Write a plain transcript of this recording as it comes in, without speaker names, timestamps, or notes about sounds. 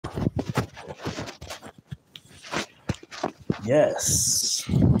Yes.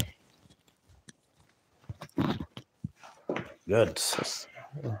 Good.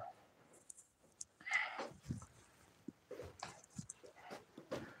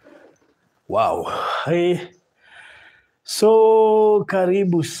 Wow. Hey. So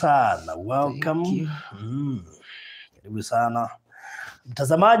karibu sana. Welcome. Karibu sana.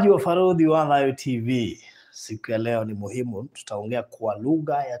 Mtazamaji wa Farodhi Online TV. Siku ya leo ni muhimu, tutaongea kwa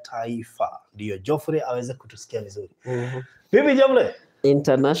lugha ya taifa. Ndio Geoffrey aweze kutusikia vizuri. Vipi Geoffrey?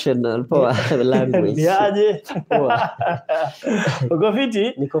 International power language. Niaje? Poa. Uko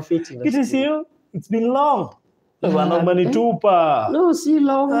fiti? Niko fiti. Good to see you. It's been long. Bwana umenitupa. No, si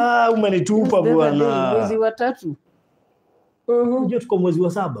long. Umenitupa bwana. Mwezi wa 3. Unajua tuko mwezi wa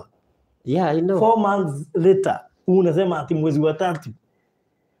 7. Yeah, I know. 4 months later. Unasema ati mwezi wa 3.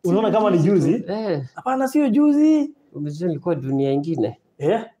 Unaona kama ni juzi? Hapana, sio juzi. Umejua nilikuwa dunia nyingine.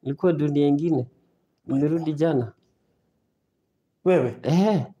 Nilikuwa dunia nyingine. Nimerudi jana. Wewe?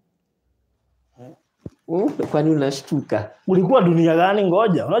 Kwani unashtuka? Ulikuwa dunia gani?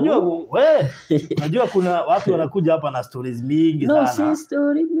 Ngoja. Unajua kuna watu wanakuja hapa na stories mingi sana. No, si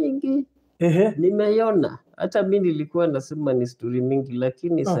story mingi. Nimeiona. Hata mimi nilikuwa nasema ni story mingi,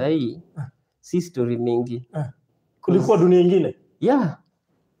 lakini sasa hii si story mingi. Kulikuwa dunia nyingine? Yeah.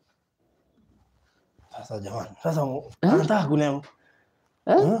 Sasa jamani. Sasa nataka kuna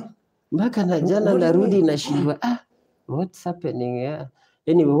mpaka na jana narudi na shindwa. What's happening here?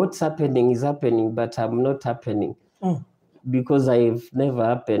 Anyway, what's happening is happening, but I'm not happening. Because I've never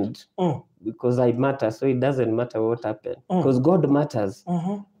happened. Because I matter, so it doesn't matter what happened. Because God matters.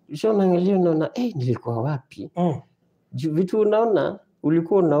 Ushaangalia unaona, nilikuwa wapi? Vitu unaona,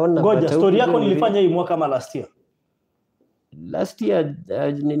 ulikuwa unaona. Ngoja, story yako nilifanya hii mwaka kama last year. Last year,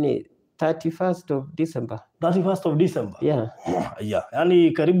 31st of December. 31st of December? Yeah. Yeah.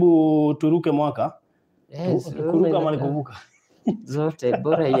 Yani karibu turuke mwaka. Yes. Kuruka ama nikuvuka? Zote,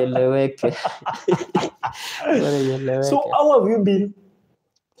 bora ieleweke. Bora ieleweke. So how have you been?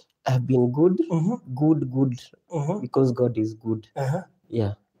 I've been good. Good. Because God is good.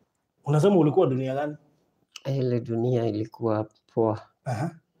 Yeah. Unasema ulikuwa dunia gani? Ile dunia ilikuwa poa.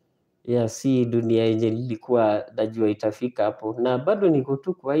 Yeah, si dunia yenye ilikuwa najua itafika hapo. Na bado niko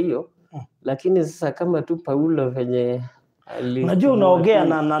tu kwa hiyo. Lakini sasa kama tu Paulo venye unajua unaongea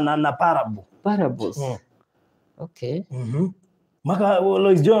na parables. Okay. Maka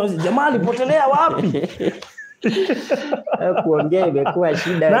Lois Jones jamaa alipotelea wapi? Kuongea imekuwa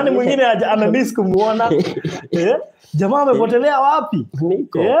shida. Nani mwingine amemiss kumuona? Jamaa amepotelea wapi?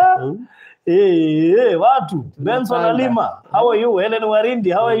 Niko. Watu. Benson Alima, how are you? Helen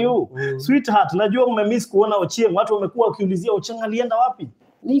Warindi, how are you? Sweetheart, najua umemiss kuona Ochieng. Watu wamekuwa wakiulizia Ochieng alienda wapi?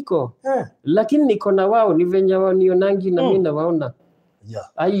 Niko. Lakini niko na wao, ni venye wao nionangi na mimi nawaona.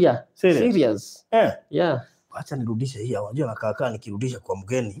 Aya, serious. Yeah. Acha nirudishe hii. Unajua nakaa nikirudisha kwa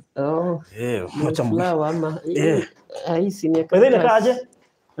mgeni. Acha mgeni. Hii si ni kazi. Inakaaje?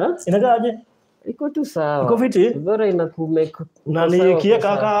 Inakaaje? Iko tu sawa. Iko fiti? Bora inakumeka. Na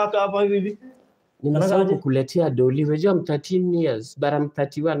nikieka hapa hivi. Ninasahau kukuletea doli. Unajua I'm 13 years, but I'm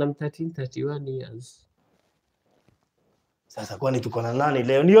 31, I'm 31 years. Sasa kwani tuko na nani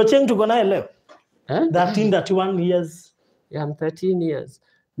leo? Ni Ochieng tuko naye leo? 31 years. Yeah, I'm 13 years.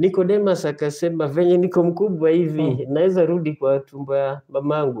 Nicodemus akasema venye niko mkubwa hivi naweza rudi kwa tumbo ya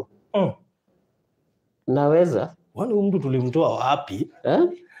mamangu. Naweza? Wani mtu tulimtoa wapi?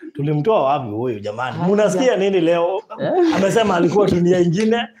 Tulimtoa wapi huyo jamani? Mnasikia nini leo? Amesema alikuwa dunia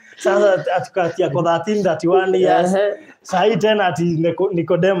nyingine. Sasa atukati yako 31 years. Sasa tena ati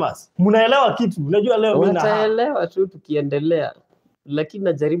Nicodemus. Mnaelewa kitu? Unajua leo mimi nitaelewa tu tukiendelea. Lakini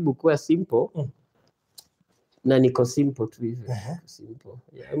najaribu kuwa simple. Na niko simple tu hivi. Simple.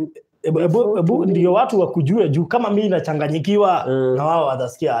 Ebu ndio watu wakujue juu kama mimi nachanganyikiwa na wao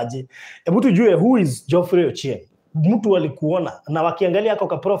watasikia aje. Ebu tujue who is Geoffrey Ochieng. Mtu walikuona na wakiangalia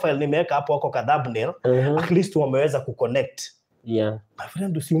kwa profile nimeweka hapo wako ka thumbnail, at least wameweza kuconnect. Yeah. My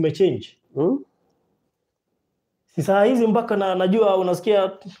friend, si umechange? Si saa hizi mpaka najua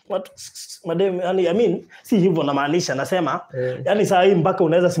unasikia watu madem, yani I mean si hivyo namaanisha, nasema yani saa hii mpaka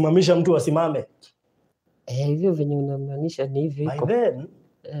unaweza simamisha mtu asimame. Hivyo venye unamaanisha ni hivi iko. By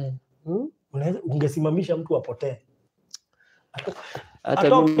then, ungesimamisha mtu apotee.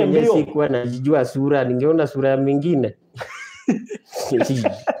 Hata mimi sikuwa najijua sura, ningeona sura nyingine.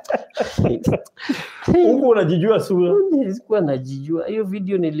 Huko unajijua sura? Sikuwa najijua. Hiyo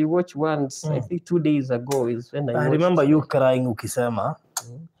video niliwatch once, I think 2 days ago is when I remember you crying ukisema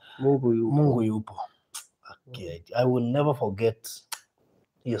Mungu yupo. Okay, I will never forget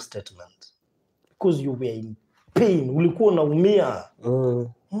your statement. Because you were in pain, ulikuwa unaumia.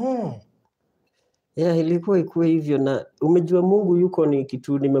 Yeah, ilikuwa ikuwe hivyo, na umejua Mungu yuko ni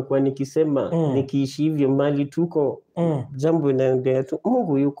kitu nimekuwa nikisema nikiishi hivyo mali tuko jambo inaendelea tu,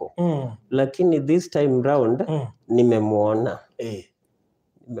 Mungu yuko lakini this time round nimemuona.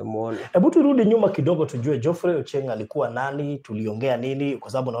 Nimemuona. Hebu turudi nyuma kidogo tujue Geoffrey Ochieng alikuwa nani, tuliongea nini,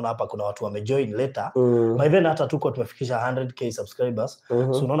 kwa sababu naona hapa kuna watu wamejoin later. By then hata tuko tumefikisha 100k subscribers.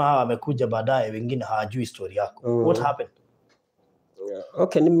 So unaona hawa wamekuja baadaye, wengine hawajui story yako. What happened?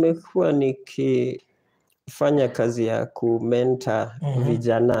 Okay, nimekuwa nikifanya kazi ya kumentor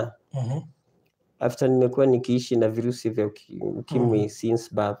vijana. After nimekuwa nikiishi na virusi vya ukimwi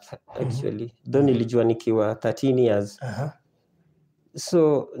since birth actually. Though nilijua nikiwa 13 years.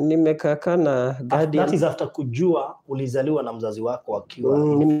 So nimekaa na guardian. That is after kujua ulizaliwa na mzazi wako akiwa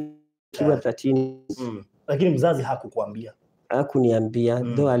 13. Lakini mzazi hakukuambia? Hakuniambia,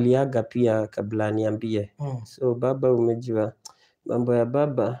 though aliaga pia kabla niambie. So baba, umejua mambo ya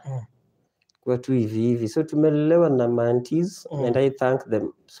baba kwa tu hivi. So tumelelewa na aunties and I thank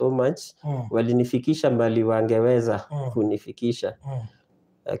them so much. Walinifikisha mbali wangeweza kunifikisha.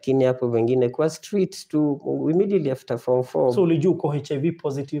 Lakini hapo wengine kwa street tu immediately after form 4. So ulijua uko HIV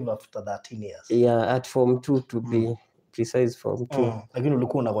positive after 13 years? Yeah, at form 2 to be precise, form 2. Lakini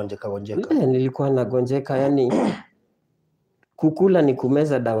ulikuwa unagonjeka? Nilikuwa nagonjeka, yani kukula ni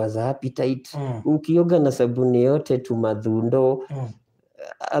kumeza dawa za appetite. Ukioga na sabuni yote tu madhundo.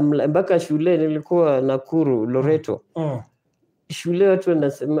 Mpaka shule nilikuwa Nakuru Loreto. Shule watu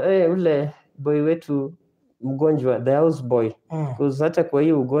wanasema ule boy wetu mgonjwa, the house boy. Because hata kwa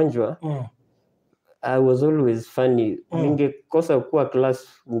hiyo ugonjwa I was always funny. Ningekosa kuwa class,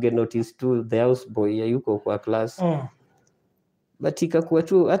 unge notice tu the house boy yuko kwa class. But ikakuwa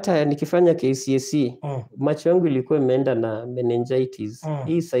tu hata nikifanya KCSE macho yangu ilikuwa imeenda na meningitis.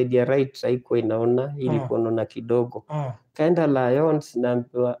 Hii side ya right haikuwa inaona, ilikuwa inaona kidogo. Kaenda Lions na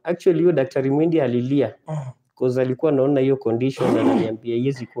actually hiyo daktari Mwindi alilia because alikuwa anaona hiyo condition na ananiambia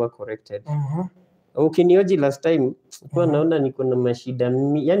hizi kuwa corrected. Ukinioji last time kwa naona niko na mashida,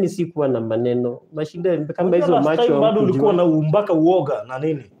 yani si kuwa na maneno, mashida kama hizo macho. Bado ulikuwa na mpaka uoga na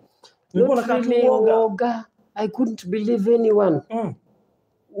nini? Ulikuwa na uoga. I couldn't believe anyone.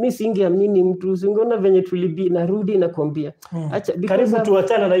 Mimi singeamini mtu, singeona venye tulibi narudi na kwambia. Acha karibu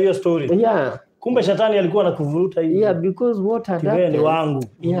tuachane na hiyo story. Yeah. Kumbe shetani alikuwa anakuvuruta hivi. Yeah, because what had happened wangu.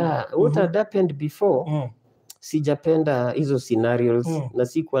 Yeah, what had happened before. Sijapenda hizo scenarios na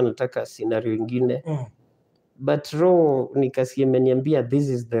sikuwa nataka scenario nyingine. But raw nikasikia ameniambia this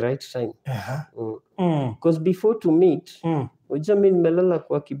is the right time. Because before to meet, mimi nimelala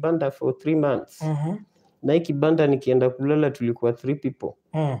kwa kibanda for 3 months. Na hii kibanda nikienda kulala tulikuwa 3 people.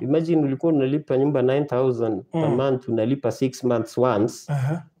 Imagine ulikuwa unalipa nyumba 9,000 per month, unalipa 6 months once.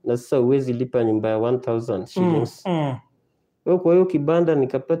 Na sasa uwezi lipa nyumba ya 1,000 shillings. Kwa hiyo kibanda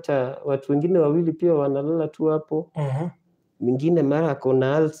nikapata watu wengine wawili pia wanalala tu hapo. Mwingine mara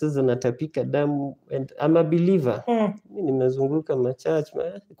akona ulcers anatapika damu, and I'm a believer. Mimi nimezunguka machurch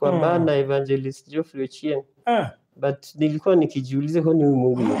kwa bana Evangelist Geoffrey Ochieng. But nilikuwa nikijiuliza kwani huyu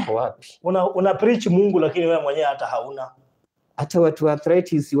Mungu yuko wapi? Una preach Mungu lakini wewe mwenyewe hata hauna. Hata watu wa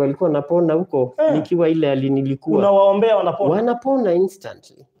arthritis walikuwa wanapona huko nikiwa ile nilikuwa. Unawaombea wanapona? Wanapona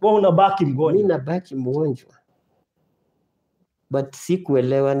instantly. Wewe unabaki mgonjwa. Mimi nabaki mgonjwa. But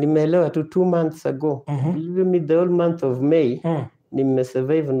sikuelewa, nimeelewa tu 2 months ago. Believe me, the whole month of May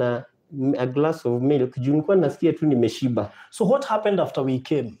nimesurvive na a glass of milk. Nilikuwa nasikia tu nimeshiba. So what happened after we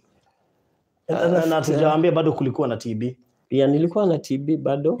came? Na tujaambia bado kulikuwa na TB. Yeah, nilikuwa na TB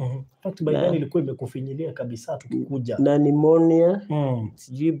bado. Fact by then ilikuwa imekufinyilia kabisa tukikuja. Na pneumonia,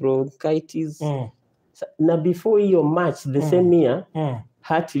 sijui bronchitis. Na before hiyo March the same year,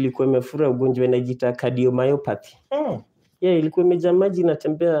 heart ilikuwa imefura, ugonjwa inajiita cardiomyopathy. Yeah, ilikuwa imejaa maji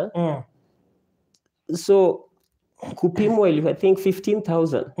inatembea. So kupimwa ilikuwa I think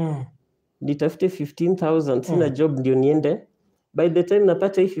 15,000. Nitafute 15,000, sina job ndio niende. By the time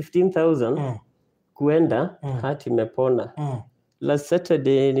napata hii 15,000 kuenda hati imepona. Last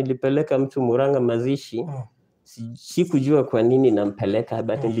Saturday nilipeleka mtu Murang'a mazishi. Sikujua kwa nini nampeleka,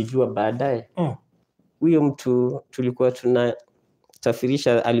 but nilijua baadaye. Huyo mtu tulikuwa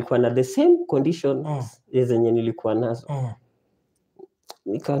tunatafirisha alikuwa na the same condition zenye nilikuwa nazo.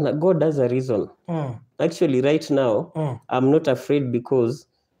 Nikaona God has a reason. Actually right now I'm not afraid because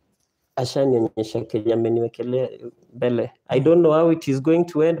ashanionyesha Kenya ameniwekelea mbele. I don't know how it is going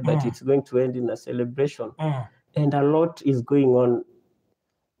to end, but it's going to end in a celebration. And a lot is going on.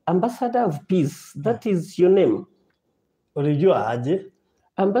 Ambassador of Peace, that is your name. Ulijua aje?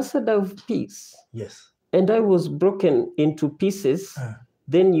 Ambassador of Peace. Yes. And I was broken into pieces.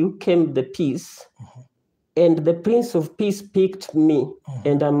 Then you came the peace. And the Prince of Peace picked me,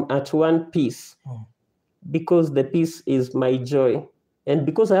 and I'm at one peace, because the peace is my joy. And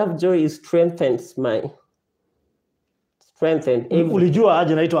because I have joy, it strengthens everything. Ulijua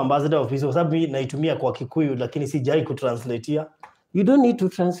aje naitwa ambassador of peace? Kwa sababu mimi naitumia kwa Kikuyu lakini sijai kutranslatea. You don't need to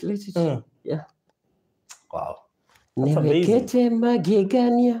translate it. Yeah. Wow. That's amazing.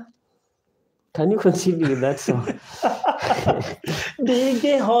 Magegania. Can you continue with that song?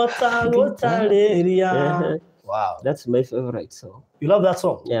 Wow. That's my favorite song. You love that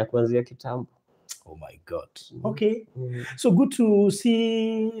song? Yeah, kuanzia kitambo. Oh my God. Okay. So good to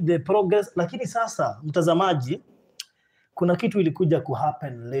see the progress. Lakini sasa, mtazamaji, kuna kitu ilikuja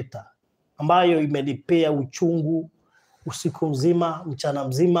kuhappen later ambayo imenipea uchungu usiku mzima, mchana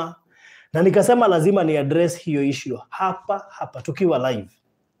mzima, na nikasema lazima ni address hiyo issue hapa tukiwa live.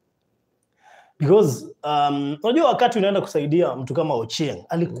 Because unajua wakati unaenda kusaidia mtu kama Ochieng,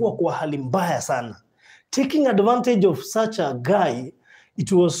 alikuwa kwa hali mbaya sana. Taking advantage of such a guy,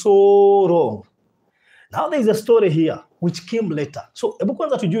 it was so wrong. Now there is a story here which came later. So hebu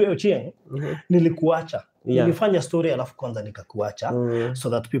kwanza tujue Ochieng, nilikuacha. Nilifanya story alafu kwanza nikakuacha, so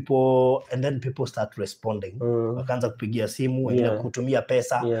that people start responding. Wakaanza kupigia simu, wengine kutumia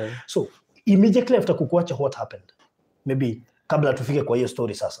pesa. So immediately after kukuacha, what happened? Maybe kabla tufike kwa hiyo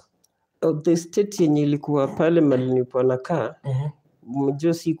story sasa. The state yenye ilikuwa pale mali nilipo nakaa,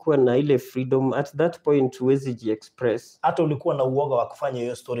 mjua sikuwa na ile freedom at that point huwezi ji-express. Hata ulikuwa na uoga wa kufanya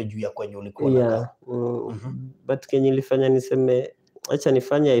hiyo story juu ya kwenye ulikuwa nakaa. But kenye ilifanya niseme acha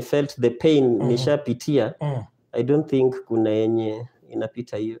nifanye, I felt the pain nishapitia. I don't think kuna yenye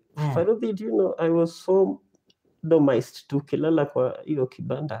inapita hiyo. Faruthi, you know, I was so sodomized to kilala kwa hiyo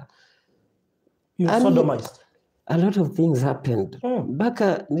kibanda. You sodomized? A lot of things happened.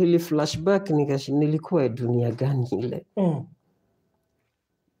 Baka nili flashback nilikuwa dunia gani ile.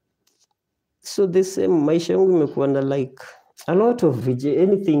 So the same maisha yangu imekuwa na like a lot of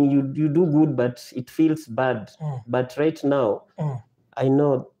anything you do good but it feels bad. But right now I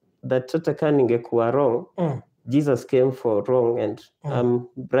know that hata kama ningekuwa wrong, Jesus came for wrong and I'm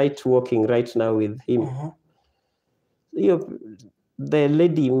right walking right now with him. The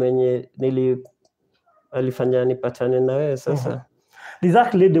lady mwenye alifanya nipatane na wewe sasa.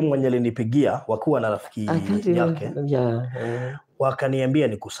 That lady mwenye alinipigia wakuwa na rafiki yake. Wakaniambia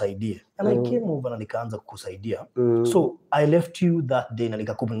nikusaidie. And I came over na nikaanza kukusaidia. So I left you that day na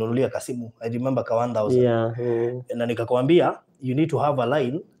nikakununulia kasimu. I remember ka 1000. Na nikakwambia you need to have a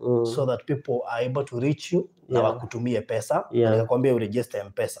line so that people are able to reach you na wakutumie pesa. Na nikakwambia uregister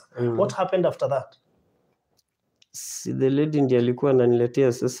M-Pesa. What happened after that? The lady ndiye alikuwa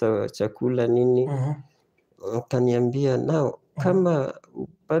ananiletea sasa chakula nini. Kaniambia now kama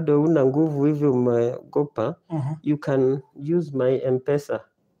bado una nguvu hivi umegopa, you can use my M-Pesa.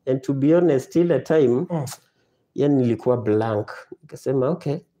 And to be honest, till a time yani nilikuwa blank. Nikasema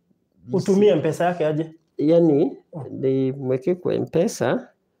okay, utumie M-Pesa yake aje? Yani nimweke kwa M-Pesa,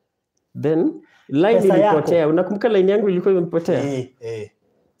 then line ilipotea. Unakumbuka line yangu ilikuwa imepotea?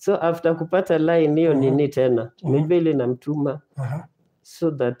 So after kupata line hiyo nini tena maybe ile namtuma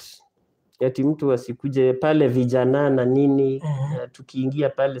so that ati mtu asikuje pale vijana na nini tukiingia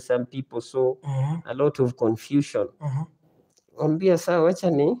pale some people, so a lot of confusion. Ambia sawa acha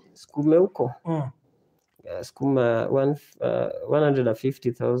ni skume huko. Skuma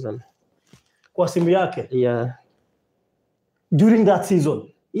 150,000 kwa simu yake. During that season.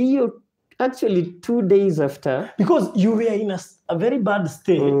 Hiyo actually 2 days after, because you were in a very bad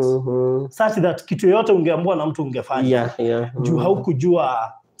state such that kitu yote ungeambiwa na mtu ungefanya. Juu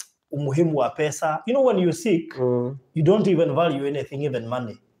haukujua umuhimu wa pesa. You know when you're sick, you don't even value anything, even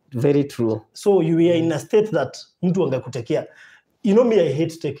money. Very true. So you were in a state that mtu angekutekea. You know me, I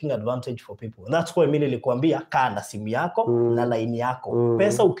hate taking advantage for people. And that's why mimi nilikwambia kaa na simu yako na line yako.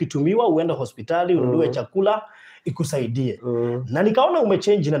 Pesa ukitumiwa uende hospitali, ununue chakula, ikusaidie. Na nikaona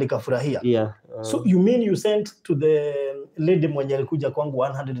umechange na nikafurahia. So you mean you sent to the lady mwenye alikuja kwangu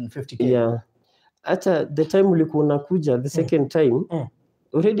 150k? Hata the time ulikuwa unakuja the second time,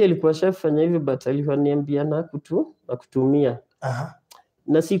 already alikuwa shafanya hivyo but aliniambia na kutumia.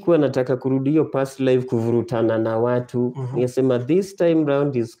 Na sikuwa nataka kurudi hiyo past life kuvurutana na watu. Nikasema this time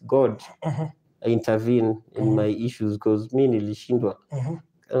round is God. I intervene in my issues because mimi nilishindwa.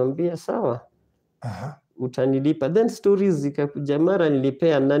 Kaambia sawa. Utanilipa. Then stories zikakuja mara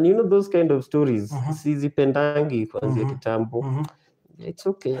nilipea, na you know those kind of stories sizipendangi kwanza kitambo. It's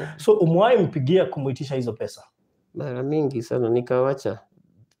okay. So umwai mpigia kumuitisha hizo pesa? Mara mingi sana nikawacha.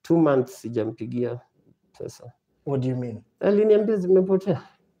 2 months sijampigia pesa. What do you mean? Aliniambia zimepotea.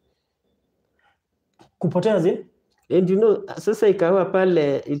 Kupotea zini? And you know, sasa ikawa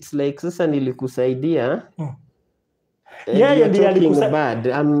pale, it's like sasa nilikusaidia. Yeye ndiye alikusaidia. Bad.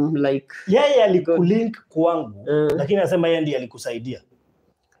 I'm like, yeye alikulink kwangu, lakini anasema yeye ndiye alikusaidia.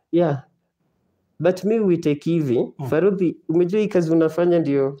 Yeah. But me we take hivi, Farudhi, umejua hii kazi unafanya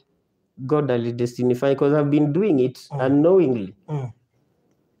ndio God alidestinify, because I've been doing it unknowingly.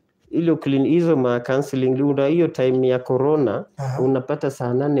 Ilo clean hizo ma counseling una hiyo time ya corona, unapata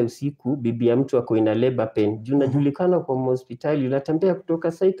saa 8 usiku bibi ya mtu ako ina labor pain. Juu unajulikana kwa hospitali, unatembea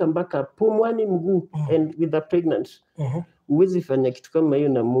kutoka Saika mpaka Pumwani mguu and with a pregnant. Uwezi fanya kitu kama hiyo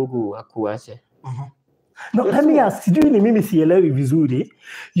na Mungu akuache. No, let me ask, sijui ni mimi sielewi vizuri.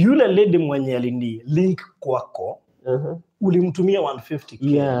 Yule lady mwenye alini link kwako, ulimtumia 150k.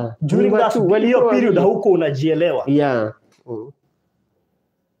 Yeah. During that period huko unajielewa. Yeah.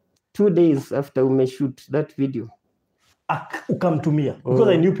 2 days after umeshoot that video. Ukamtumia.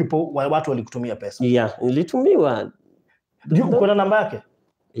 Because I knew people, watu walikutumia pesa. Yeah, nilitumiwa. Uko na namba yake?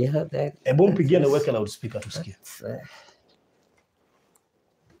 Yeah, that. Hebu mpigie na uweke loudspeaker tusikie.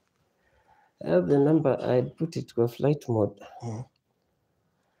 I have the number, I put it to flight mode.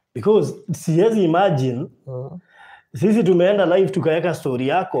 Because siwezi imagine sisi tumeenda live tukaweka story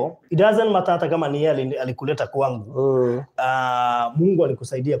yako, it doesn't matter hata kama ni yeye alikuleta kwangu. Mungu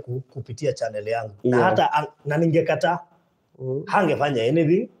alikusaidia kupitia channel yangu. Na hata na ningekataa hangefanya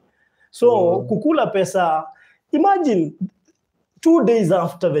anything. So kukula pesa, imagine 2 days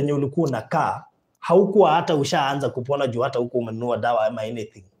after venye ulikuwa unakaa, haukuwa hata ushaanza kupona juu hata huko umenunua dawa ama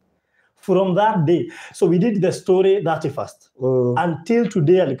anything. From that day, so we did the story 31st. Until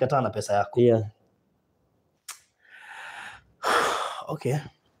today alikataa na pesa yako. Yeah. Okay.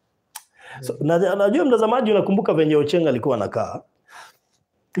 So najua mtazamaji unakumbuka venye Ochenga alikuwa anakaa.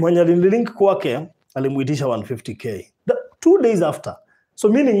 Mwenye alinilink kwake alimuitisha 150k. 2 days after. So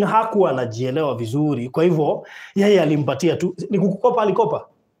meaning hakuwa anajielewa vizuri. Kwa hivyo yeye alimpatia tu. Ni kukukopa alikopa?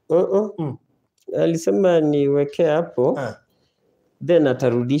 Alisema niweke hapo. Then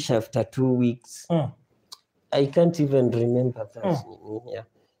atarudisha after 2 weeks. I can't even remember that. Yeah.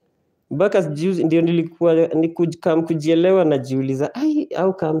 Mpaka ndio nilikuwa kujielewa na jiuliza,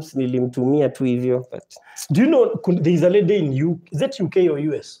 how comes nilimtumia tu hivyo? But do you know there is a lady in UK, is it UK or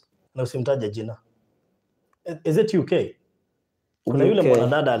US? Na usimtaja jina. Is it UK? Kuna yule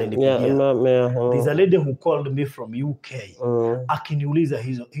mwanadada alinipigia. There is a lady who called me from UK. Akiniuliza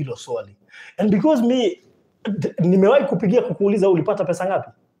hilo swali. And because me nimewahi kupigia kukuuliza ulipata pesa ngapi?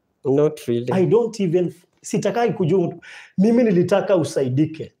 Not really. I don't even sitakai kujua. Mimi nilitaka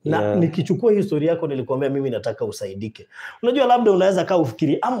usaidike. Na nikichukua historia yako nilikwambia mimi nataka usaidike. Unajua labda unaweza kaa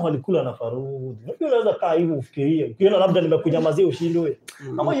ufikiri ama walikula na Farudhi. Unaweza kaa hivi ufikirie. Ukiona labda nimekunyamazia ushindwe.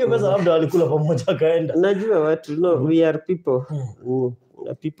 Ama hiyo pesa labda walikula pamoja kaenda. Najua watu we are people.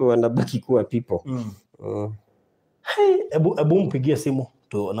 People wanabaki kuwa people. Hey, ebu mpigie simu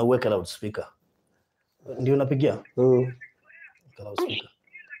tu na uweke loudspeaker. Ndio unapigia? Loudspeaker.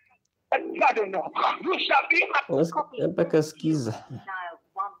 Mpaka sikiza.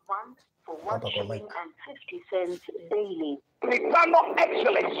 Hapa kwa mic. Eternal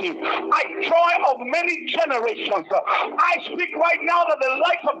excellency, I joy of many generations. I speak right now that the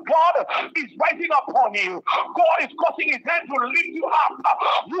light of God is rising upon you. God is causing his hand to lift you up.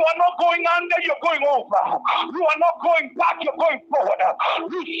 You are not going under, you're going over. You are not going back, you're going forward.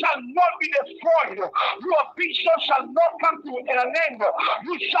 You shall not be destroyed. Your vision shall not come to an end.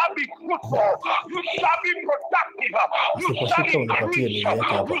 You shall be fruitful. You shall be productive. You shall increase.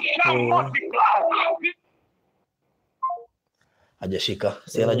 You shall multiply. Hajashika.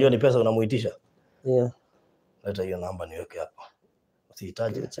 Si anajua ni pesa unamuitisha? Yeah. Leta hiyo namba niweke hapa.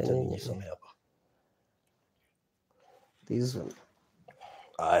 Usihitaji acha nisome hapa. This one.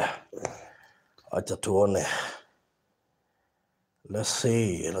 Aya. Acha tuone. Let's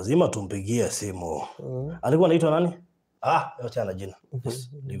see. Lazima tumpigie simu. Alikuwa anaitwa nani? Acha na jina.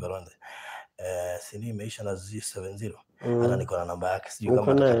 Leave around. Sini imeisha na 070. Hata niko na namba yake. Sijui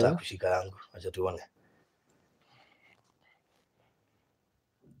kama atakataa kushika yangu. Acha tuone.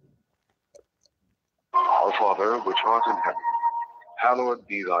 Our Father, which art in heaven, hallowed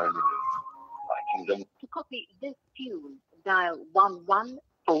be thy name. Thy kingdom. To copy this tune, dial 11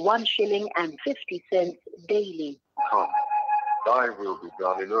 for 1 shilling and 50 cents daily. Come, thy will be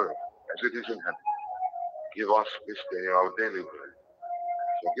done in earth as it is in heaven. Give us this day our daily bread.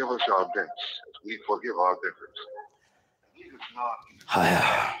 Forgive us our debts as we forgive our debtors. Haya,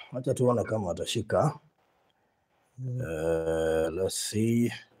 acha tuone kama atashika. Let's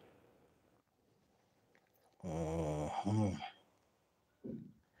see.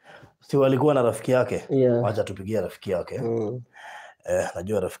 Si walikuwa na rafiki yake? Yeah. Acha tupigie rafiki yake.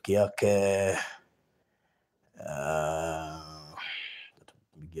 Najua rafiki yake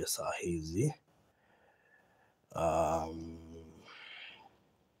Tupigie saa hizi.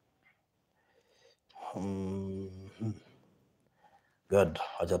 Good.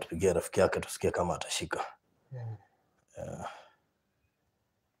 Acha tupigie rafiki yake tusikie kama atashika.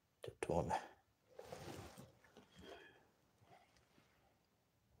 Tuone.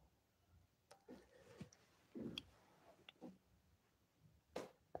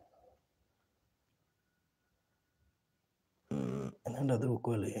 Anaenda through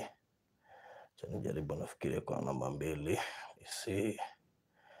kweli. Acha nijaribu nafikiria kwa namba 2. Isi.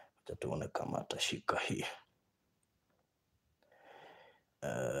 Acha tuone kama atashika hii.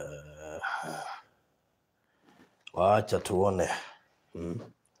 Wacha tuone.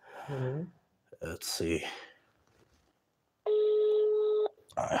 Let's see.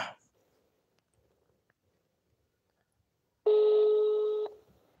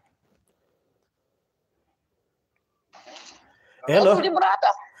 Hello.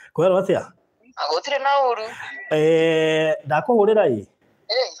 Kweli watia? Agotire na uru. Ndakuhurira ii.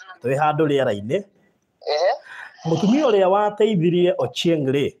 Twi handu riera-ini. Mutumia uria wateithirie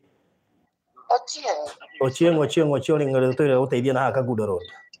Ochieng ri. Ochieng ngere twire guteithia na Kagundo Road.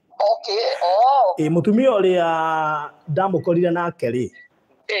 Okay. Mutumia uria ndamukorire nake ri.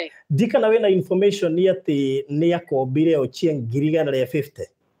 Ndikana wina information ni ati ni akombire Ochieng 150.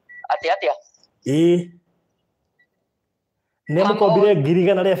 Atia. Ni amukombire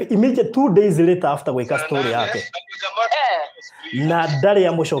 150 immediate 2 days later after gwika story yake. Na ndari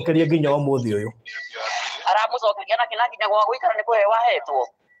amucokerie nginya umuthi uyu. Aramucokeria na kina nginya gwa gwikara ni kuhewa hetwo.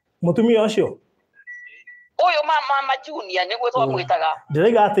 Mutumia ucio Uyu mama junior ni gwetwa mwitaga.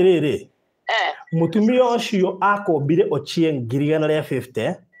 Ndiriga atiriri. Mutumia ucio akombire Ochieng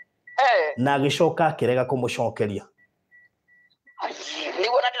 150. Na agicoka akirega kumucokeria.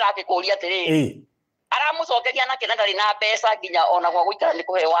 Niguo na ndiragikuria atiriri. Aramucokeria na kina ndari na mbeca nginya ona gwa gwikara ni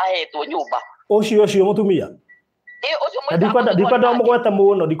kuhewa hetwo nyumba. Ucio mutumia. Ucio Ndikwenda mugweta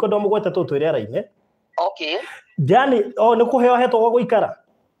muno, ndikwenda mugweta tu twirera-ini. Okay. Jani ni kuhewa hetwo gwa gwikara.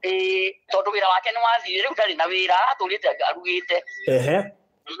 Tondu wira wake ni wathire riu ndari na wira aturite arugite.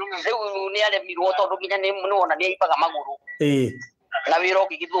 Riu ni aremirwo tondu nginya ni wona ni aibaga maguru. Na wira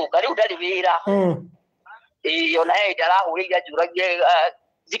ugigithuka riu ndari wira. Ona ndarahurire njuragie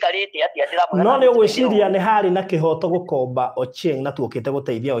jikarite atia ndiramwira. No ni ugwiciria ni hari na kihoto gukomba Ochieng na tuokite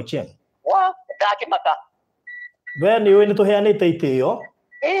guteithia Ochieng. Ndakimaka. We ni we ni tuheanite itio.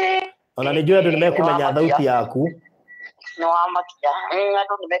 Ona ni njui andu ni mekumenya thauti yaku. No amakia.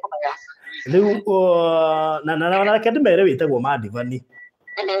 Andu ni mekumenya. Riu na reke ndimere witagwo Madivani.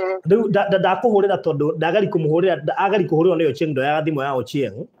 Riu ndakuhurira tondu ndagari kumuhurira ni Ochieng ndoyaga thimu ya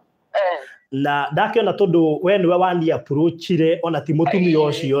Ochieng. Na ndakiona tondu we niwe wani approachire ona ti mutumia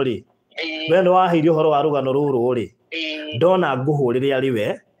ucio ri. We ni waheire uhoro wa rugano ruru ri. Ndona nguhurire ari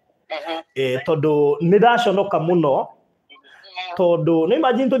we. Tondu ni ndaconoka muno. Tondu no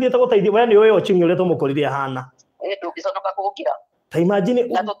imagine tuthiete guteithia we ni uyu Ochieng uria tumukorire hana. Ndugiconoka kugukira. Ta imagine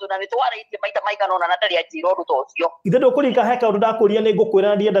na tondu na nitwarite maita maigana ona na ndari ajira undu tocio. Ithe ndukurika heka undu ndakuria ni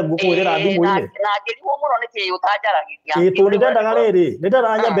ngukwira ndienda ngukwirira thimu-ini. Na ngiriwo muno niki utanjaragiria. Tondu ndendaga riri ni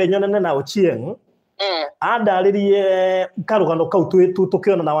ndaranya nyonane na Ochieng. Andaririe karugano kau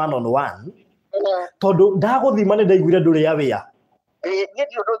tukiona na 1-on-1. Tondu ndaguthima ni ndaiguire nduri ya wia. Ni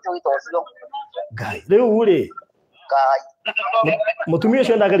ndio ndu tocio. Ngai riu ri. Mutumia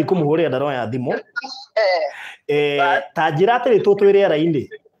ucio ndagari kumuhurira ndaroya thimu. Ta njira atiri twirera-ini.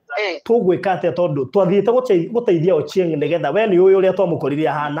 Tugwika atia tondu twathiite guteithia Ochieng nigetha we ni uyu uria twamukorire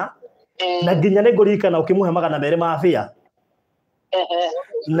hana. Na nginya ni ngurikana ukimuhe 200 ma fare.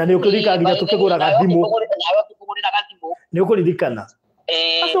 Na ni ukurika nginya tukiguraga thimu. Ni ukuririkana.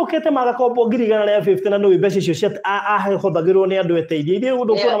 Acokete magakombo 150 na no mbeca icio cia ahuthagirwo ni andu eteithia ithie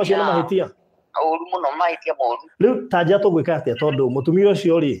undu kuona macio na mahitia. Uru muno mahitia moru. Riu ta njira tugwika atia tondu mutumia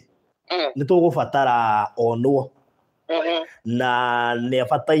ucio ri ni tugubatara onwo. Na ni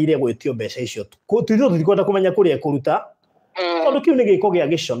abataire gwitio mbeca icio. Tuthiu tutikwenda kumenya kuria kuruta. Tondu kiu ni giko gia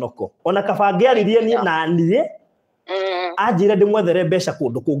giconoko. Ona kabange aririe ni na nie. Ajire ndimwethere mbeca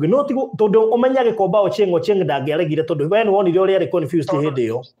kundu kungi no tondu umenya gikomba Ochieng ndangiaregire tondu we ni wonire uria ari confused hindi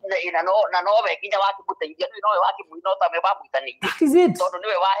yo. Na no we nginya wakimuteithia no we wakimuina utame bamwitani. Tondu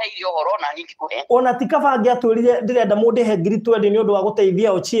niwe waheire uhoro na nyingi kuhe. Ona ti kabange atwirire ndirenda mundu he 20 ni undu wa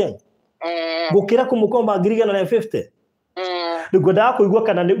guteithia Ochieng. Gukira kumukomba 150. Ngwenda kuigua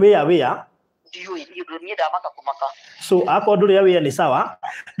kana ni wia. Ndiyo ndamaka kumaka. So ako nduri ya wia ni sawa.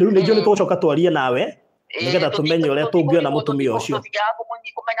 Riu ni njoni tucoka twarie nawe. Nigetha tumenye uria tungiona mutumia ucio. Tutigaga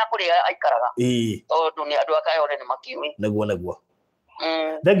kumenya kuria aikaraga. Tondu ni andu akayore ni makiwi. Neguo.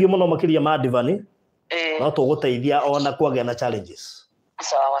 Thengiu muno makiria Madivani. no tuguteithia ona kwagĩa na challenges.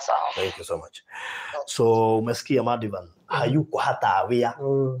 Sawa. Thank you so much. So umesikia Madivan hayuko hata aware.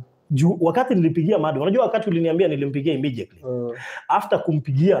 Wakati nilipigia Madivan, unajua wakati uliniambia nilimpigia immediately. After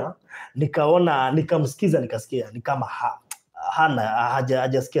kumpigia nikaona nikamsikiza nikasikia ni kama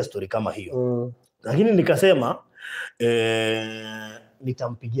hajasikia story kama hiyo. Lakini nikasema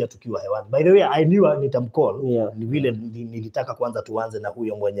nitampigia tukiwa hewani. By the way, I knew nitamcall. Ni vile nilitaka kwanza tuanze na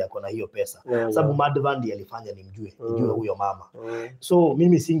huyo mwenye ako na hiyo pesa. Sababu Madivan alifanya nijue huyo mama. So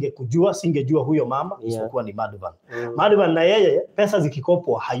mimi singejua huyo mama isipokuwa ni Madivan. Madivan na yeye pesa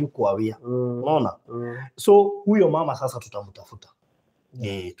zikikopwa hayuko aware. Unaona? So huyo mama sasa tutamtafuta.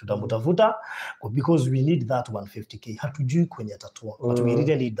 Tutamtafuta because we need that 150k. Hatujui kwenye atatua. But we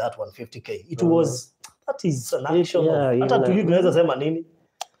really need that 150k. That is an action. Hata tunaweza sema nini?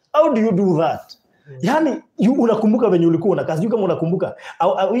 How do you do that? Yani unakumbuka venye ulikuwa unakaa. Sijui kama unakumbuka.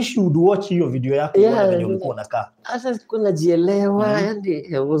 I wish you would watch hiyo video yako venye ulikuwa unakaa. Hata sikuwa najielewa,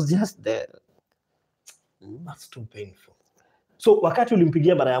 I was just there. That's too painful. So wakati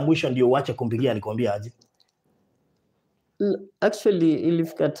ulimpigia mara ya mwisho ndio uache kumpigia alikwambia aje? Actually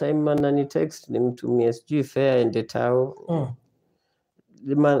ilifika time anani text nimtumie sijui fare ende tao.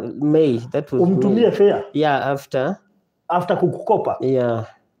 May, that was umtumie fare? Yeah, after kukukopa? Yeah.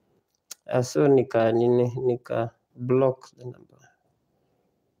 So nika block the number.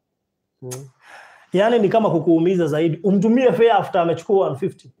 Yani ni kama kukuumiza zaidi. Umtumie fare after amechukua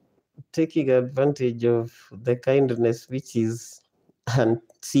 150. Taking advantage of the kindness which is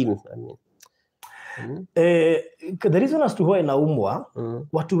unseen. I mean. The reason as to why inaumwa,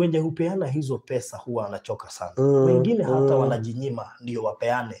 watu wenye hupeana hizo pesa huwa wanachoka sana. Wengine hata wanajinyima ndio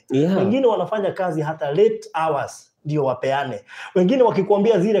wapeane. Wengine wanafanya kazi hata late hours ndio wapeane. Wengine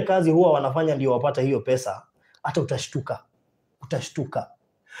wakikuambia zile kazi huwa wanafanya ndio wapata hiyo pesa, hata utashtuka.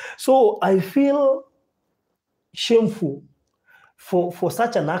 So I feel shameful for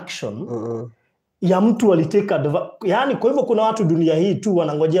such an action. Ya mtu aliteka, yani kwa hivyo kuna watu dunia hii tu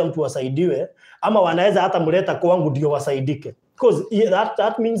wanangojea mtu wasaidiwe ama wanaweza hata mleta kwangu ndio wasaidike, because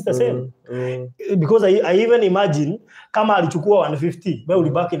that means the same. Because I even imagine kama alichukua 150 wewe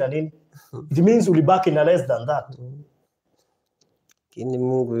ulibaki na nini? It means ulibaki na less than that. Kini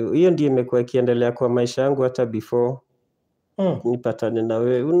Mungu, hiyo ndio imekuwa ikiendelea kwa maisha yangu hata before nipatane na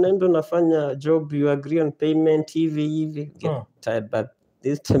wewe. Unaenda unafanya job, you agree on payment hivi get tired, but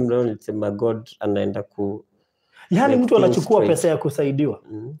this time round it's my God anaenda yani mtu anachukua pesa ya kusaidiwa.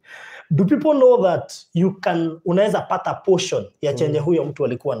 Do people know that unaweza pata portion ya chenye huyo mtu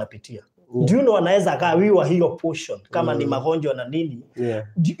alikuwa anapitia? Do you know anaweza gawiwa hiyo portion kama ni magonjwa na nini?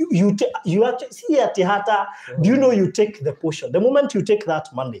 You actually see hata do you know you take the portion. The moment you take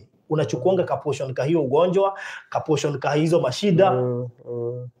that money, unachukuanga ka portion ka hiyo ugonjwa, ka portion ka hizo mashida.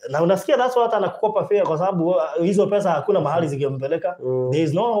 Na unasikia that's what anakukopa fare kwa sababu hizo pesa hakuna mahali zingempeleka. There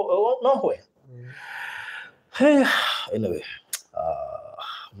is nowhere. Hey, anyway.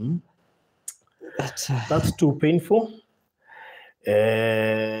 That's too painful.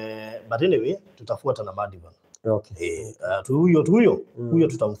 But anyway, tutafuata na Madivan. Okay. Huyo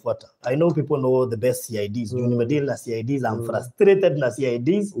tutamfuata. I know people know the best CIDs. Nimedeal na CIDs, I'm frustrated na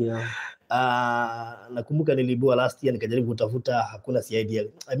CIDs. Nakumbuka nilibua last year nikajaribu kutafuta, hakuna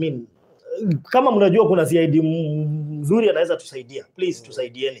CID. I mean, kama mnajua kuna CID mzuri anaweza tusaidia, please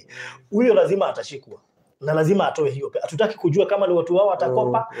tusaidieni. Huyo lazima atashikwa na lazima atoe hiyo. Hatutaki kujua kama ni watu wao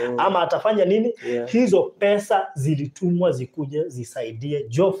atakopa ama atafanya nini. Hizo pesa zilitumwa zikuje zisaidie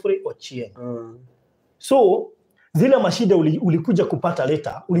Geoffrey Ochieng. So zile mashida ulikuja kupata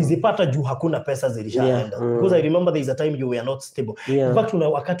later, ulizipata juu hakuna pesa zilishaenda. Because I remember there is a time you were not stable. In fact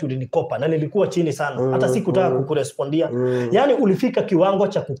wakati ulinikopa na nilikuwa chini sana, hata sikutaka kukurespondia. Yani ulifika kiwango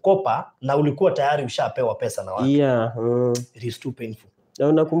cha kukopa na ulikuwa tayari ushapewa pesa na watu. It is too painful. Na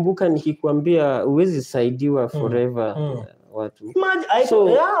unakumbuka nikikwambia uwezi saidiwa forever watu.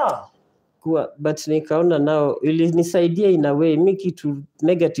 But nikaona nao ilinisaidia in a way, make it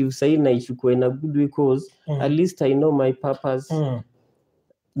negative side na ichukue in a good way, because at least I know my purpose.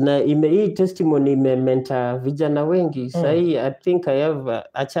 Na hii testimony imementa vijana wengi. Sahi I think I have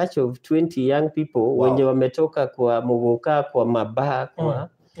a church of 20 young people wenye wametoka kwa muguka, kwa mabaa, kwa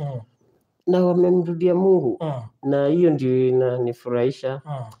na wamemrudia Mungu. Na hiyo ndio inanifurahisha.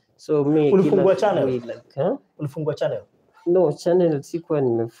 So me ulifungua channel? Ulifungua channel? No, channel sikuwa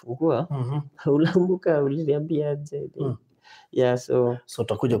nimefungua. Unakumbuka uliniambia aje? So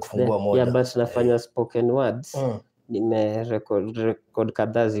utakuja kufungua moja. But nafanya spoken words. Nime record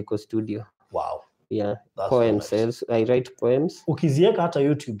kadhaa ziko studio. Wow. Yeah. That's Poems. so nice. I write poems. Ukiziweka hata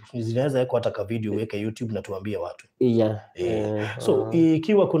YouTube, zinaweza weka hata ka video uweke YouTube na tuambie watu. Yeah. So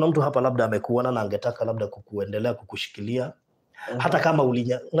ikiwa kuna mtu hapa labda amekuona na angetaka labda kuendelea kukushikilia hata kama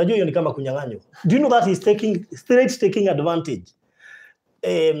unajua hiyo ni kama kunyang'anywa. Do you know that he's taking advantage?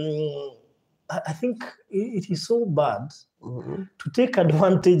 I think it is so bad to take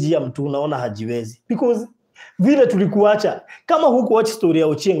advantage ya mtu unaona hajiwezi, because vile tulikuacha, kama huku watch story ya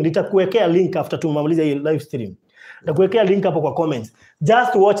Ochieng, nitakuwekea link after tumaliza hii live stream. Nitakuwekea link hapo kwa comments.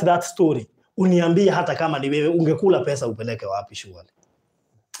 Just watch that story. Uniambie hata kama ni wewe ungekula pesa upeleke wapi shule.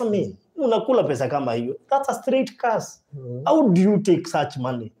 I mean, unakula pesa kama hiyo. That's a straight curse. How do you take such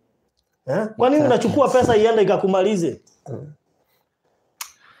money? Kwa nini unachukua pesa iende ikakumalize?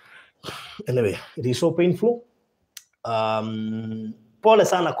 Anyway, it is so painful. Pole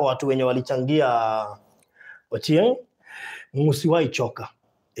sana kwa watu wenye walichangia Ochieng. Msiwahi choka.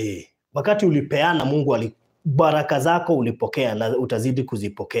 Wakati ulipeana Mungu baraka zako ulipokea na utazidi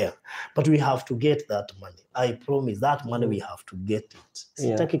kuzipokea. But we have to get that money. I promise that money we have to get it.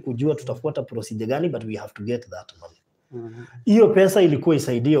 Sitaki kujua tutafuata procedure gani, but we have to get that money. Hiyo pesa ilikuwa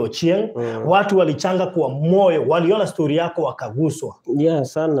isaidie Ochieng. Watu walichanga kwa moyo, waliona story yako wakaguswa. Yeah,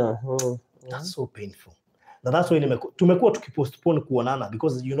 sana. That's so painful. Na that's why tumekuwa tukipostpone kuonana,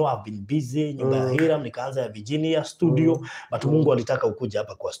 because you know I've been busy. Nyumba ya Hiram nikaanza ya Virginia studio, but Mungu alitaka ukuje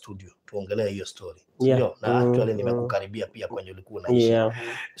hapa kwa studio tuongelee hiyo story. Ndio, na actually nimekukaribia pia kwenye ulikuwa unaishi.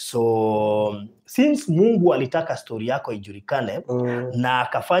 So since Mungu alitaka story yako ijulikane na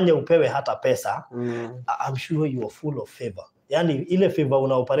akafanya upewe hata pesa, I'm sure you are full of favor. Yani ile favor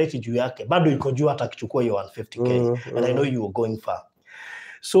una operate juu yake bado iko juu hata akichukua hiyo 150k. And I know you are going far.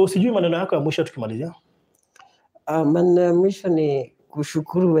 So sijui maneno yako ya mwisho tukimalizia. Maneno ya mwisho ni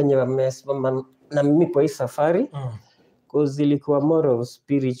kushukuru wenye wamesimama na mimi kwa hii safari. Cause ilikuwa more of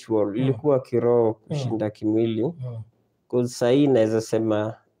spiritual, ilikuwa kiroho kushinda kimwili. Cause sahi naweza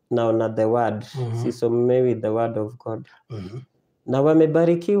sema naona the word, sisomewi with the word of God. Na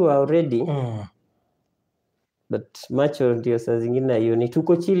wamebarikiwa already. But macho ndio saa zingine hiyo ni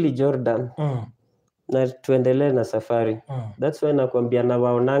tuko chili Jordan. Na tuendelee na safari. That's why nakwambia na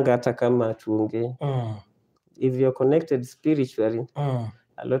waonanga hata kama tuongee. If you're connected spiritually,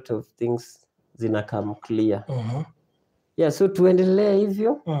 a lot of things zina come clear. Yeah, so tuendelee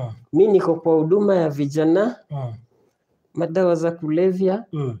hivyo. Mimi niko kwa huduma ya vijana, madawa za kulevya.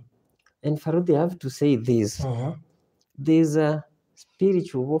 And Faruthi, I have to say this. There's a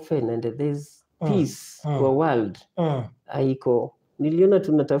spiritual warfare and there's peace for world. Haiko. Niliona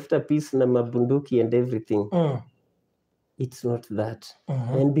tunatafuta peace na mabunduki and everything. It's not that.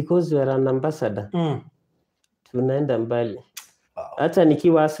 And because you are an ambassador, tunaenda mbali. Hata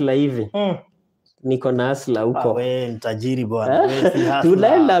nikiwa asla hivi, niko na asla huko. Wewe mtajiri bwana.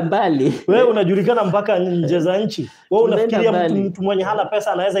 Tunaenda mbali. Wewe unajulikana mpaka nje za nchi. Wewe unafikiria mtu mwenye hana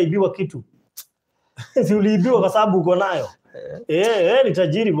pesa anaweza ibiwa kitu? Si uliibiwa kwa sababu uko nayo. Ni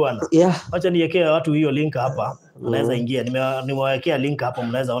tajiri bwana. Acha niwekee watu hiyo link hapa. Unaweza ingia. Nimewawekea link hapo,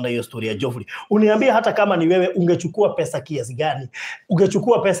 mnaweza ona hiyo story ya Geoffrey. Uniambie hata kama ni wewe ungechukua pesa kiasi gani?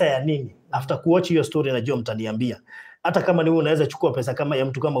 Ungechukua pesa ya nini? After kuwatch hiyo story najua mtaniambia. Hata kama ni wewe unaweza chukua pesa kama ya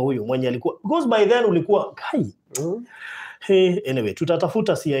mtu kama huyo mwenye alikuwa, because by then ulikuwa kai. Anyway,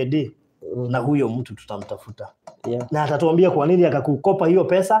 tutatafuta CID na huyo mtu tutamtafuta. Na atatuambia kwa nini akakukopa hiyo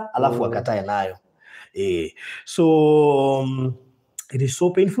pesa alafu akatae nayo. So it is so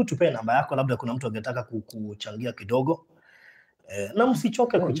painful. Tupe namba yako, labda kuna mtu angetaka kuchangia kidogo. Na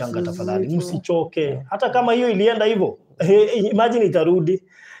msichoke kuchanga tafadhali, msichoke. Hata kama hiyo ilienda hivyo, imagine itarudi.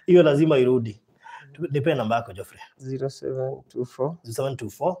 Hiyo lazima irudi. Nipe namba yako Geoffrey.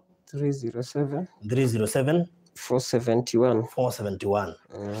 0724 307 471.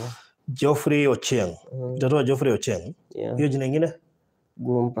 Geoffrey Ochieng. Ndio Geoffrey Ochieng. Hiyo jina lingine?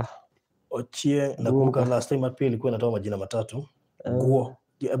 Gumba. Ochieng, nakumbuka last time pia ilikuwa inatoa majina matatu. Guo.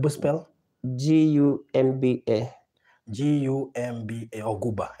 Hebu spell? GUMBA.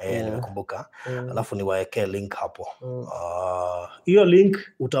 Guba. Nimekumbuka. Alafu niwaekee link hapo. Hiyo link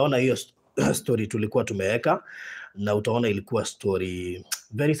utaona hiyo story tulikuwa tumeweka, na utaona ilikuwa story,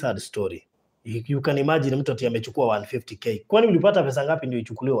 very sad story. You can imagine mtu ati amechukua 150k. Kwani ulipata pesa ngapi ndio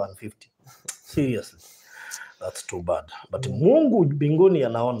ichukuliwe 150? Seriously. That's too bad. But Mungu mbinguni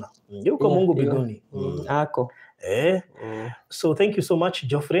anaona. Yuko Mungu mbinguni. Ako. So thank you so much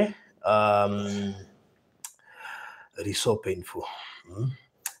Geoffrey. It is so painful.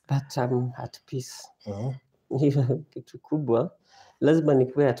 But I'm at peace. Kitu kubwa lazima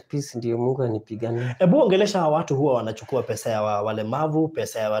nikuwe at peace ndio Mungu anipiganie. Hebu ongelesha watu huwa wanachukua pesa ya walemavu,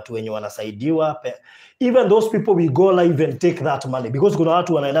 pesa ya watu wenye wanasaidiwa, even those people we go live and take that money, because kuna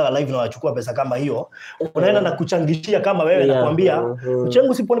watu wanaenda live na wachukua pesa kama hiyo, unaenda na kuchangishia kama wewe na kuambia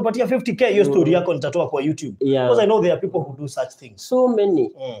uchangu usiponipatia 50k hiyo story yako nitatoa kwa YouTube, because I know there are people who do such things. So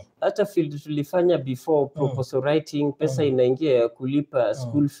many. Hata field tulifanya before proposal writing, pesa inaingia ya kulipa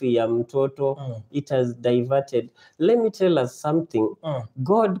school fee ya mtoto, it has diverted. Let me tell us something.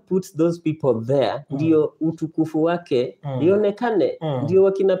 God puts those people there ndio utukufu wake ionekane. Ndio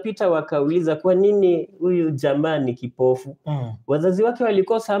wakinapita wakauliza kwa nini huyu jamaa ni kipofu? Wazazi wake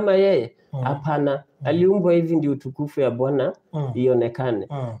walikosa ama yeye? Hapana, aliumbwa hivi ndio utukufu ya Bwana ionekane.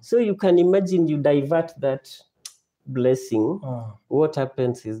 So you can imagine you divert that blessing. What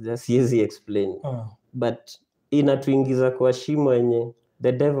happens is just easy explain. But inatuingiza kwa shimo yenye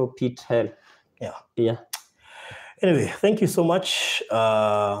the devil pit hell. Yeah. Anyway, thank you so much.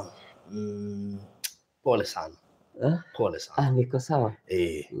 Pole sana. Pole sana. Niko sawa.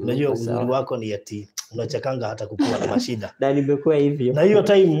 Unajua uzuri wako ni ati unachekanga hata kukuwa na mashida. Na nimekuwa hivyo. Na hiyo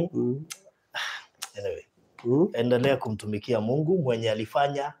time anyway. Endelea kumtumikia Mungu mwenye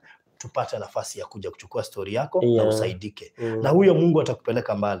alifanya tupate nafasi ya kuja kuchukua story yako na usaidike. Na huyo Mungu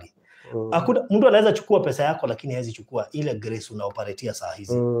atakupeleka mbali. Hakuna mtu anaweza chukua pesa yako lakini hawezi chukua ile grace unaoparatia saa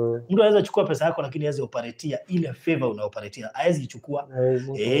hizi. Mtu anaweza chukua pesa yako lakini hawezi operatia ile favor unaoparatia. Hawezi chukua.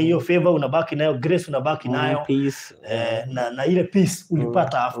 Hiyo favor unabaki nayo, grace unabaki nayo. Peace. Na ile peace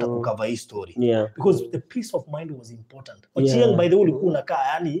ulipata after kucover hii story. Because the peace of mind was important. Ochieng by the way ulikuwa unakaa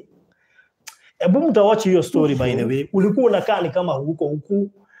yani hebu mtawatch hiyo story by the way. Ulikuwa unakaa ni kama huko.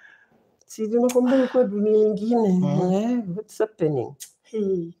 Si tunakwambia kwa dunia nyingine. What's happening?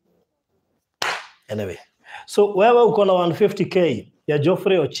 Anyway, so wewe uko na 150k ya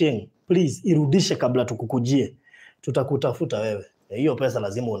Geoffrey Ochieng, please irudishe kabla tukukujie. Tutakutafuta wewe. Hiyo pesa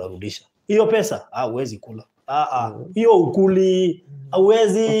lazima unarudisha. Hiyo pesa huwezi kula. Hiyo ukuli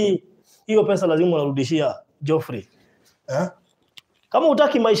hauwezi. Hiyo pesa lazima unarudishia Geoffrey. Kama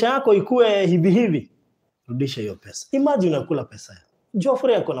utaki maisha yako ikue hivi, rudisha hiyo pesa. Imagine unakula pesa.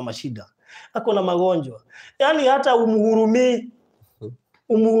 Geoffrey ako na mashida. Ako na magonjwa. Yaani hata umuhurumi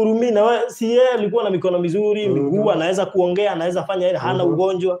na wewe, si yeye alikuwa na mikono mizuri, miguu anaweza kuongea, anaweza fanya ile, hana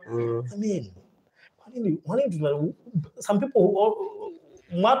ugonjwa. I mean, some people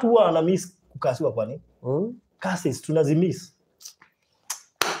watu huwa wana miss kukasiwa kwa nini? Cases tunazimiss.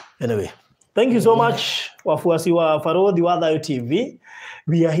 Anyway, thank you so much wafuasi wa Farodhi wa TV.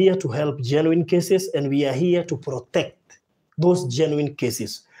 We are here to help genuine cases and we are here to protect those genuine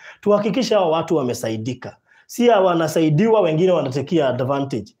cases. Tuhakikisha watu wamesaidika. Si wanasaidiwa wengine wanatekia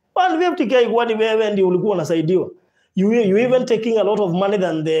advantage. 150k kwani wewe ndio ulikuwa unasaidiwa. You even taking a lot of money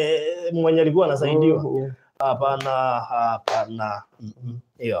than the mwenye alikuwa anasaidiwa. Hapana.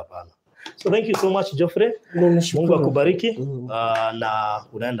 Hiyo hapana. So thank you so much Geoffrey. Mungu akubariki. Na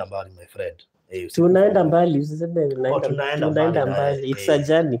unaenda mbali my friend. Tunaenda mbali, usiseme tunaenda mbali. It's a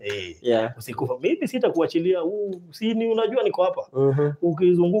journey. Usikufa. Mimi sitakuachilia. Sini unajua niko hapa.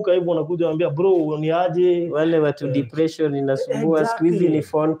 Ukizunguka hivyo unakuja unambia bro ni aje. Wale watu depression inasumbua. Siku hizi ni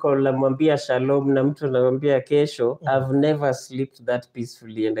phone call namwambia shalom na mtu anamwambia kesho. I've never slept that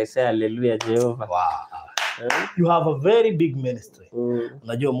peacefully and I say hallelujah Jehovah. Wow. You have a very big ministry.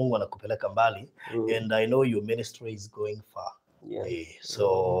 Unajua Mungu anakupeleka mbali and I know your ministry is going far.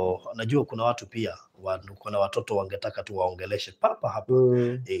 So najua kuna watu pia kuna watoto wangetaka tu waongeleshe papa hapa.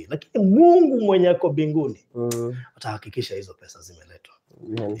 Lakini Mungu mwenye ako mbinguni atahakikisha hizo pesa zimeletwa.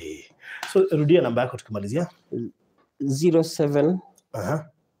 So rudia namba yako tukimalizia. 07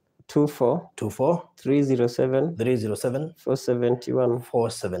 24 307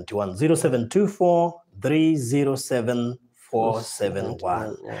 471 0724 307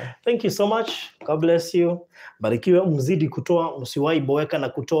 471. Thank you so much. God bless you. Barikiwe, mzidi kutoa, msiwahi boeka na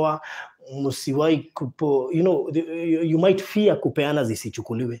kutoa, msiwahi you might fear kupeana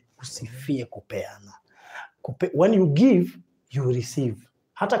zisichukuliwe. Usifie kupeana. When you give, you receive.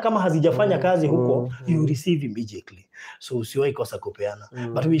 Hata kama hazijafanya kazi huko, you receive immediately. So usiwahi kosa kupeana.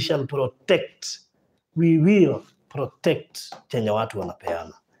 But we shall protect. We will protect chenye watu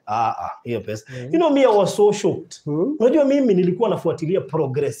wanapeana. Hiyo pesa. You know me I was so shocked. Unajua mimi nilikuwa nafuatilia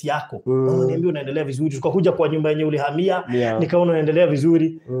progress yako. Unaniambia unaendelea vizuri. Tukakuja kwa nyumba yenye ulihamia, nikaona unaendelea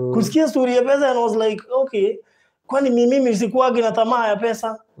vizuri. Kusikia story ya pesa and I was like, okay, kwani mimi sikuagi na tamaa ya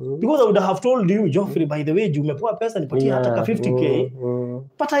pesa? Because I would have told you, Geoffrey, by the way, umepewa pesa nipatie hata ka 50k.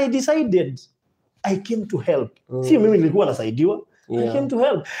 But I decided I came to help. Si mimi nilikuwa nasaidiwa. I came to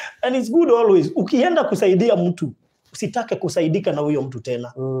help. And it's good always. Ukienda kusaidia mtu, usitake kusaidika na huyo mtu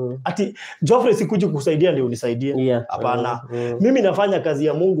tena. Ati Geoffrey sikuji kusaidia ndio unisaidie. Hapana. Mimi nafanya kazi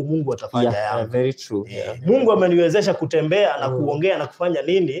ya Mungu, Mungu atafanya yangu. Very true. Mungu ameniwezesha kutembea na kuongea na kufanya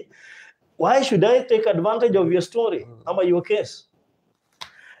nini? Why should I take advantage of your story ama your case?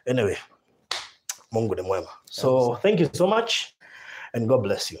 Anyway, Mungu ni mwema. So thank you so much and God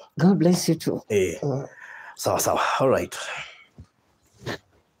bless you. God bless you too. Sawa. All right.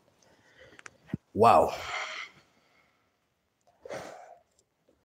 Wow.